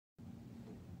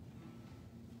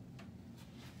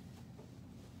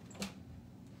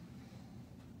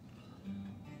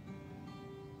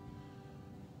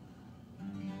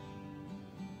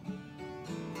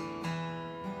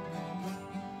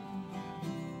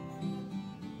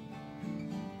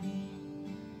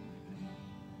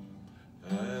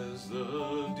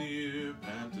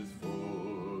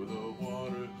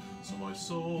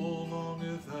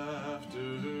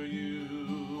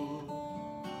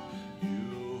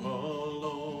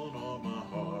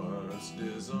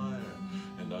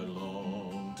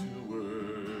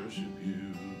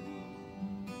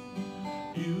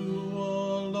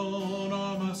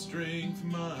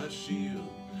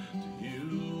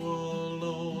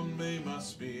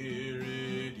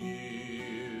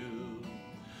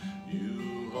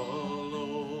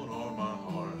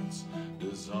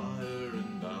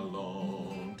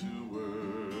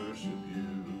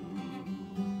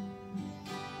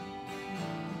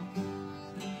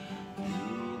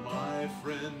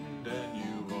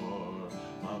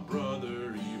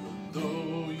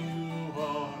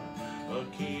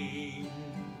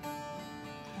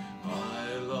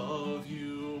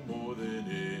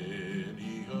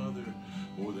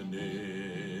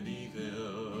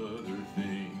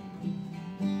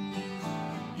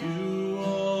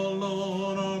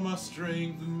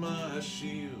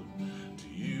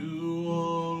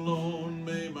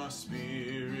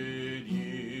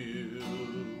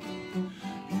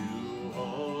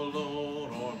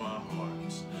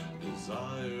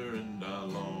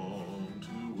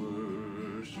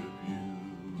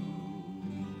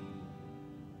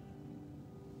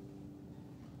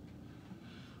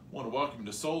I want to welcome you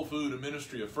to Soul Food and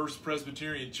Ministry of First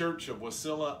Presbyterian Church of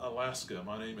Wasilla, Alaska.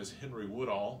 My name is Henry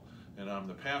Woodall, and I'm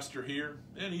the pastor here.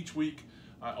 And each week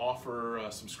I offer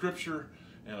some scripture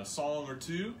and a song or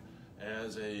two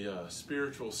as a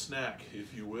spiritual snack,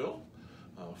 if you will,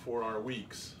 for our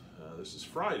weeks. This is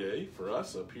Friday for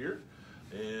us up here,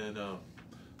 and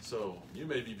so you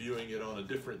may be viewing it on a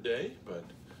different day, but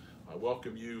I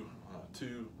welcome you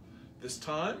to this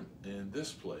time and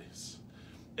this place.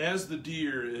 As the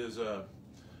Deer is a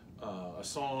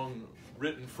song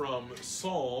written from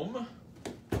Psalm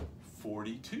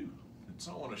 42. And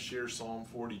so I want to share Psalm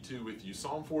 42 with you.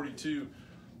 Psalm 42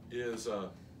 is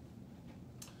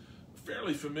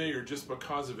fairly familiar just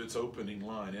because of its opening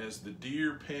line. As the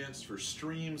deer pants for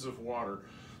streams of water,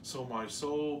 so my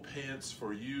soul pants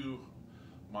for you,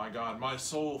 my God. My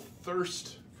soul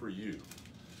thirsts for you,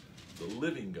 the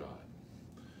living God.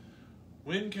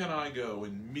 When can I go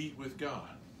and meet with God?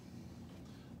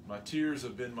 My tears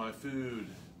have been my food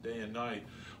day and night,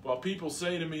 while people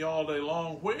say to me all day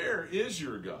long, where is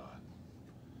your God?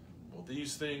 Well,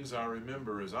 these things I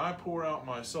remember as I pour out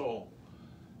my soul,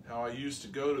 how I used to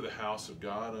go to the house of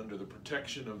God under the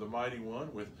protection of the Mighty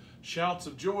One with shouts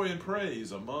of joy and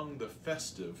praise among the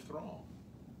festive throng.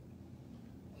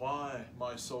 Why,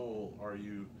 my soul, are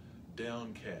you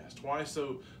downcast? Why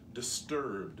so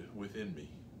disturbed within me?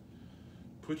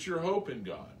 Put your hope in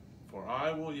God, for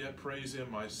I will yet praise him,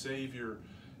 my Savior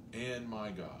and my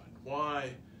God.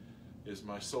 Why is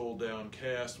my soul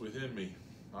downcast within me?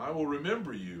 I will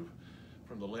remember you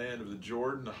from the land of the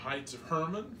Jordan, the heights of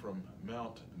Hermon, from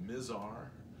Mount Mizar.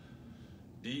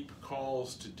 Deep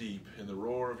calls to deep in the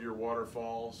roar of your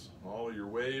waterfalls. All of your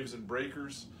waves and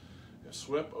breakers have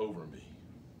swept over me.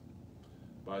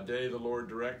 By day the Lord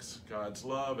directs God's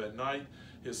love. At night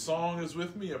his song is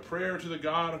with me, a prayer to the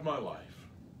God of my life.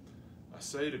 I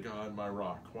say to God, my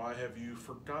rock, why have you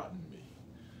forgotten me?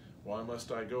 Why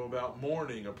must I go about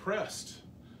mourning, oppressed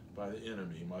by the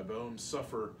enemy? My bones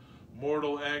suffer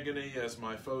mortal agony as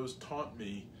my foes taunt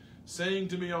me, saying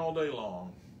to me all day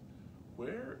long,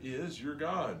 where is your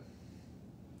God?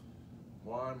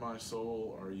 Why, my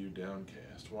soul, are you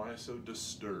downcast? Why so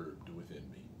disturbed within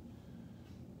me?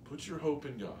 Put your hope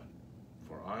in God,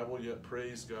 for I will yet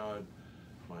praise God,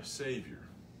 my Savior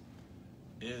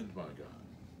and my God.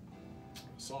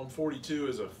 Psalm 42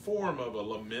 is a form of a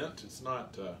lament. It's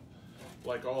not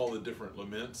like all the different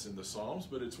laments in the Psalms,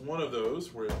 but it's one of those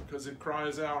because it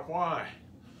cries out, why?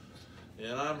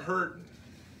 And I'm hurting.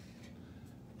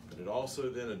 But it also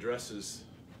then addresses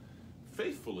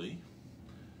faithfully,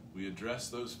 we address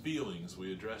those feelings,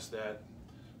 we address that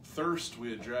thirst,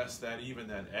 we address that even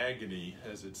that agony,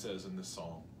 as it says in this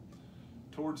psalm,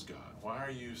 towards God. Why are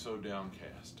you so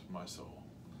downcast, my soul?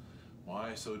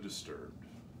 Why so disturbed?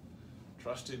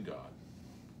 Trust in God.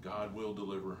 God will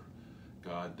deliver.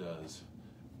 God does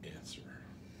answer.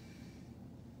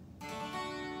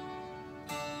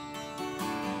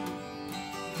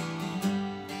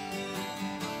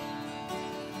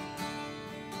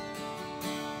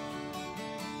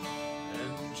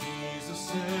 And Jesus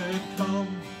said,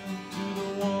 come to the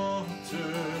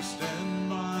water, stand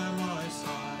by my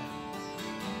side.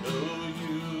 Though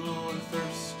you are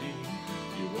thirsty,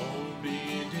 you won't be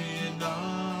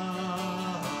denied.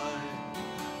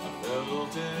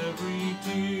 Felt every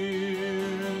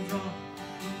teardrop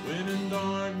when in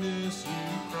darkness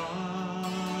you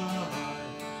cried,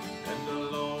 and I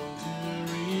long to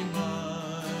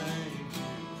remind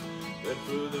you that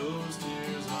for those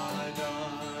tears I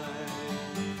died.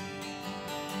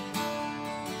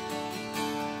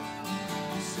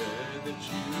 You said that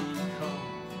you'd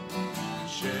come,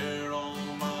 share all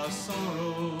my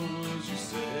sorrows. You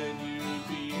said you'd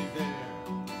be there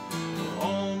for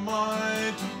all my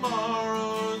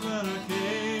tomorrows, and I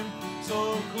came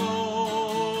so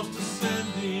close to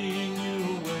sending you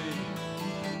away.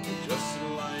 But just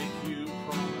like you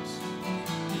promised,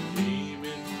 you came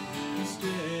in to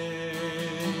stay.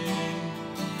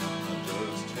 I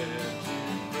just had to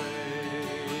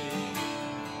pray.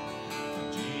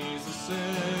 Jesus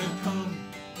said, come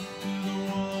to the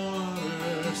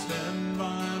water, stand by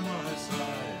my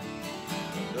side.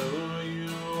 Though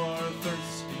you are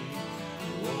thirsty,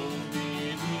 you won't be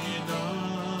denied.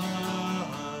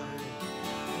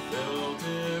 I felt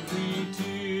every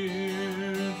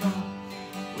teardrop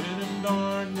when in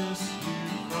darkness you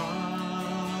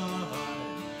cried,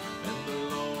 and I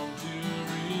long to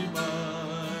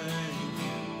remind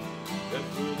you that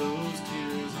for those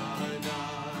tears I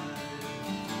died.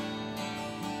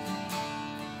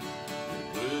 Your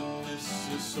goodness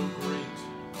is so great,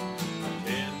 I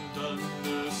can't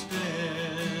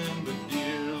understand, but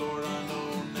dear Lord, I know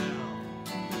now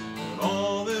that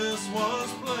all this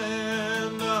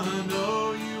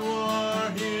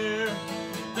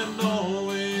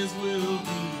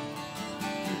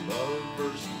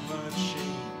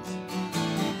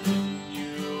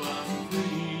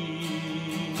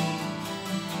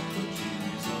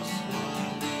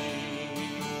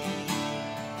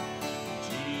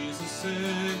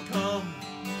said, come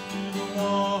to the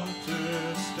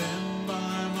water, stand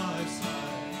by my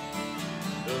side.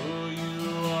 Though you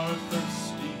are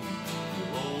thirsty, you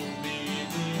won't be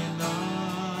denied.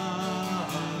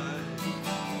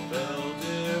 Felt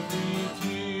every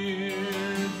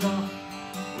teardrop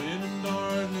when in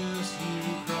darkness you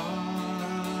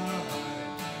cried,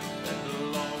 and I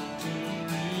long to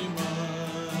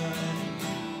remind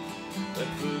you that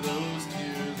for those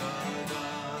tears I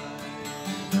died.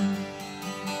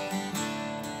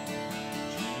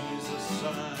 Jesus, I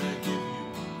give you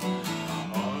my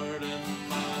heart and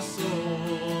my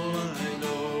soul. I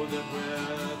know that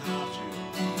without you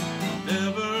I'll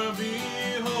never be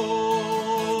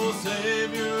whole.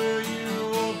 Savior, you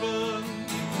open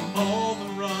all the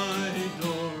right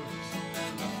doors.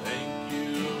 I thank you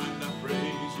and I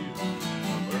praise you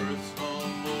from earth's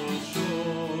humble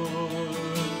shores.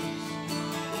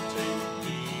 Take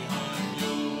me, I'm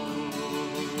yours.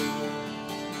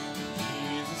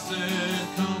 Jesus said,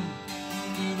 come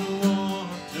to the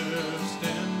water,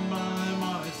 stand by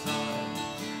my side.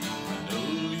 I know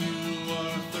you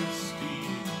are thirsty,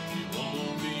 you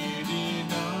won't be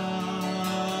denied.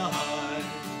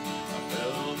 I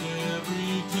felt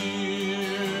every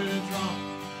teardrop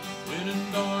when in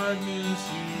darkness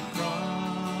you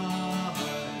cried,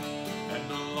 and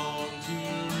I long to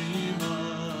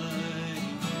remind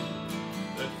you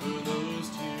that for those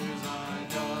tears I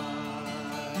died.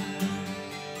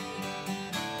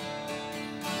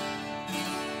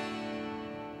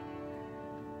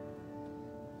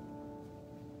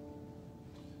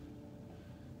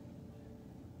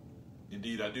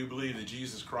 Indeed, I do believe that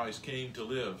Jesus Christ came to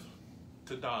live,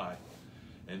 to die,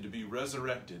 and to be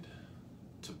resurrected,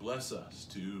 to bless us,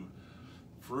 to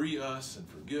free us and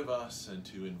forgive us, and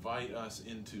to invite us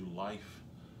into life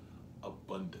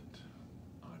abundant.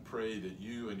 I pray that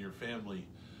you and your family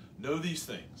know these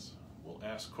things, will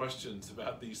ask questions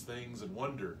about these things, and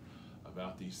wonder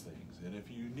about these things. And if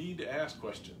you need to ask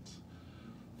questions,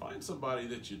 find somebody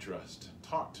that you trust.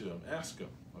 Talk to them. Ask them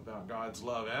about God's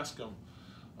love. Ask them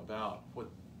about what,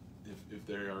 if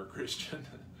they are a Christian,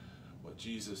 what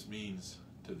Jesus means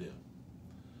to them.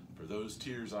 For those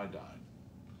tears I died.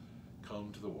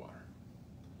 Come to the water.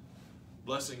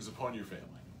 Blessings upon your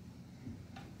family.